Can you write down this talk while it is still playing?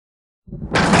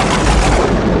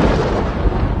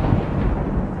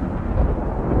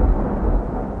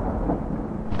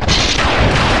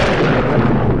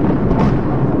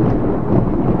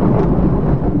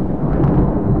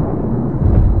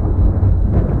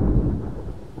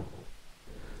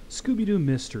Scooby-Doo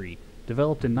Mystery,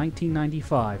 developed in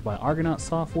 1995 by Argonaut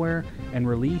Software and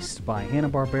released by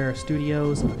Hanna-Barbera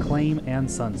Studios, Acclaim, and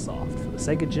Sunsoft for the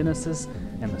Sega Genesis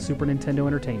and the Super Nintendo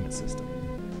Entertainment System.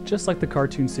 Just like the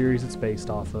cartoon series it's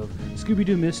based off of,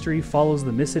 Scooby-Doo Mystery follows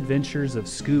the misadventures of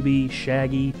Scooby,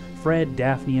 Shaggy, Fred,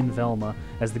 Daphne, and Velma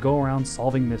as they go around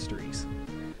solving mysteries.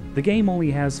 The game only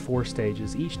has 4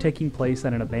 stages, each taking place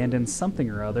at an abandoned something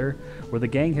or other, where the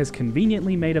gang has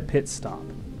conveniently made a pit stop.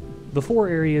 The 4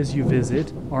 areas you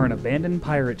visit are an abandoned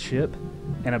pirate ship,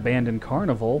 an abandoned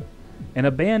carnival, an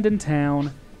abandoned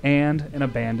town, and an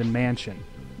abandoned mansion.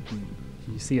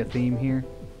 You see a theme here?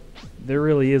 There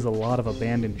really is a lot of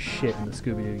abandoned shit in the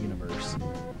Scooby-Doo universe.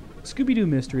 Scooby-Doo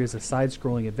Mystery is a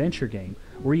side-scrolling adventure game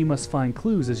where you must find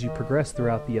clues as you progress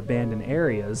throughout the abandoned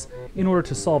areas in order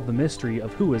to solve the mystery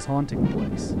of who is haunting the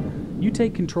place. You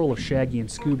take control of Shaggy and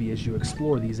Scooby as you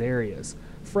explore these areas.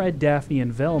 Fred, Daphne,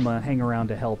 and Velma hang around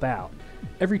to help out.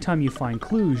 Every time you find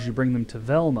clues, you bring them to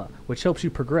Velma, which helps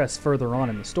you progress further on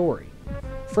in the story.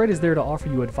 Fred is there to offer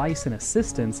you advice and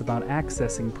assistance about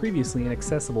accessing previously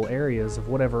inaccessible areas of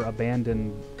whatever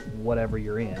abandoned whatever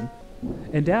you're in.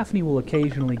 And Daphne will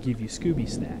occasionally give you Scooby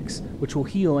snacks, which will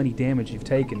heal any damage you've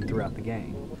taken throughout the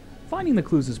game. Finding the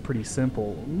clues is pretty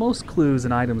simple. Most clues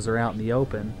and items are out in the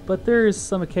open, but there is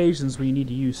some occasions where you need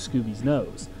to use Scooby's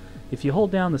nose. If you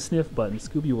hold down the sniff button,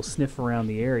 Scooby will sniff around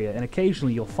the area, and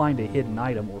occasionally you'll find a hidden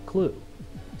item or clue.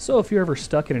 So if you're ever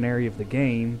stuck in an area of the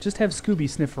game, just have Scooby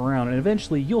sniff around and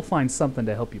eventually you'll find something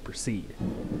to help you proceed.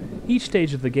 Each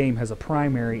stage of the game has a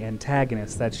primary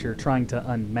antagonist that you're trying to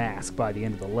unmask by the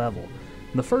end of the level.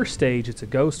 In the first stage it's a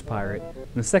ghost pirate,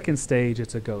 in the second stage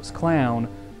it's a ghost clown,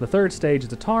 the third stage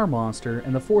it's a tar monster,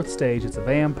 and the fourth stage it's a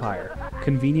vampire,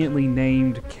 conveniently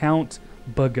named Count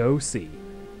Bagosi.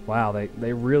 Wow,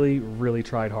 they really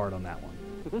tried hard on that one.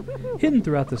 Hidden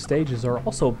throughout the stages are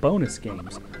also bonus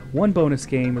games. One bonus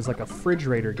game is like a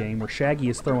refrigerator game where Shaggy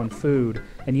is throwing food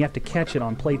and you have to catch it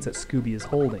on plates that Scooby is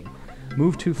holding.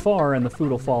 Move too far and the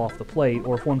food will fall off the plate,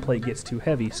 or if one plate gets too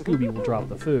heavy, Scooby will drop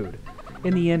the food.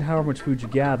 In the end, however much food you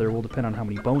gather will depend on how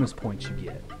many bonus points you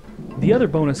get. The other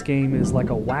bonus game is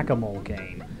like a whack-a-mole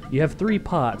game. You have 3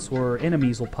 pots where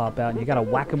enemies will pop out and you gotta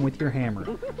whack them with your hammer.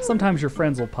 Sometimes your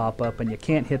friends will pop up and you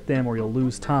can't hit them or you'll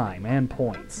lose time and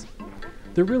points.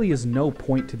 There really is no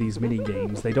point to these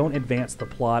mini-games. They don't advance the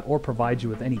plot or provide you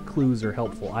with any clues or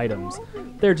helpful items.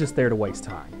 They're just there to waste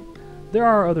time. There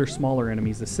are other smaller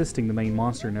enemies assisting the main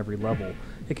monster in every level.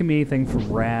 It can be anything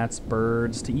from rats,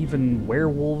 birds, to even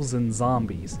werewolves and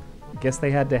zombies. Guess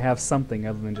they had to have something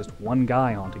other than just one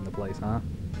guy haunting the place, huh?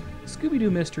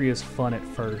 Scooby-Doo Mystery is fun at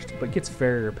first, but gets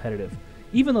very repetitive.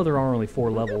 Even though there are only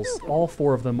 4 levels, all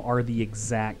 4 of them are the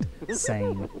exact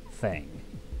same thing.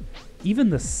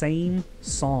 Even the same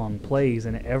song plays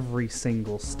in every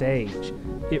single stage.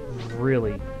 It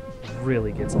really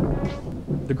gets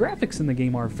old. The graphics in the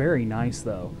game are very nice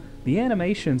though. The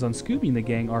animations on Scooby and the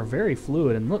gang are very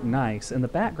fluid and look nice, and the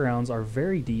backgrounds are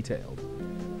very detailed.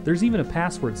 There's even a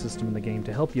password system in the game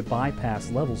to help you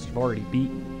bypass levels you've already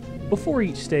beaten. Before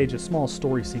each stage, a small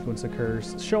story sequence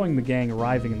occurs, showing the gang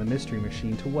arriving in the Mystery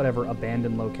Machine to whatever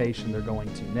abandoned location they're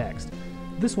going to next.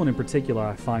 This one in particular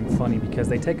I find funny because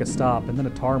they take a stop and then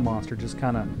a tar monster just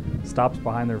kind of stops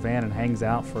behind their van and hangs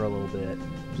out for a little bit.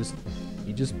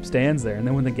 He just stands there, and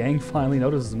then when the gang finally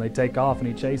notices him, they take off and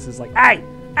he chases like, Hey,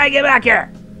 get back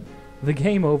here! The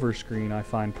game over screen I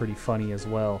find pretty funny as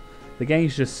well. The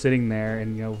gang's just sitting there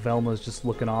and, Velma's just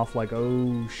looking off like,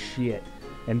 oh shit.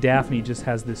 And Daphne just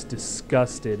has this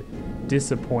disgusted,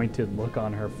 disappointed look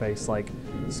on her face like,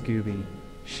 Scooby,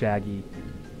 Shaggy,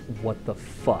 what the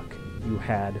fuck? You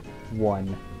had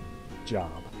one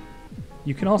job.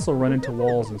 You can also run into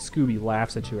walls and Scooby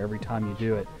laughs at you every time you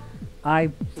do it. I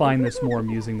find this more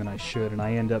amusing than I should, and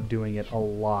I end up doing it a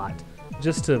lot,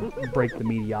 just to break the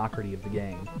mediocrity of the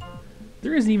game.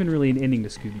 There isn't even really an ending to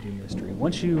Scooby-Doo Mystery.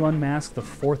 Once you unmask the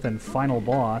 4th and final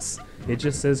boss, it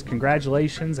just says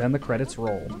congratulations and the credits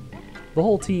roll. The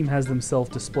whole team has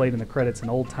themselves displayed in the credits in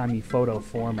old-timey photo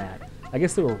format. I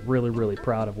guess they were really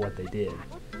proud of what they did.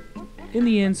 In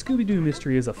the end, Scooby-Doo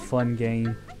Mystery is a fun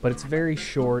game, but it's very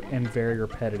short and very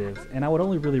repetitive, and I would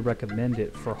only really recommend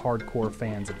it for hardcore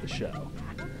fans of the show.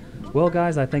 Well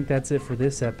guys, I think that's it for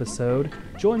this episode.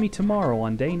 Join me tomorrow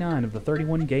on Day 9 of the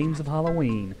 31 Games of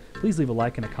Halloween. Please leave a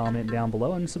like and a comment down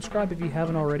below, and subscribe if you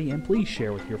haven't already, and please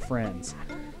share with your friends.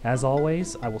 As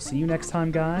always, I will see you next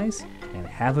time guys, and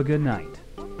have a good night.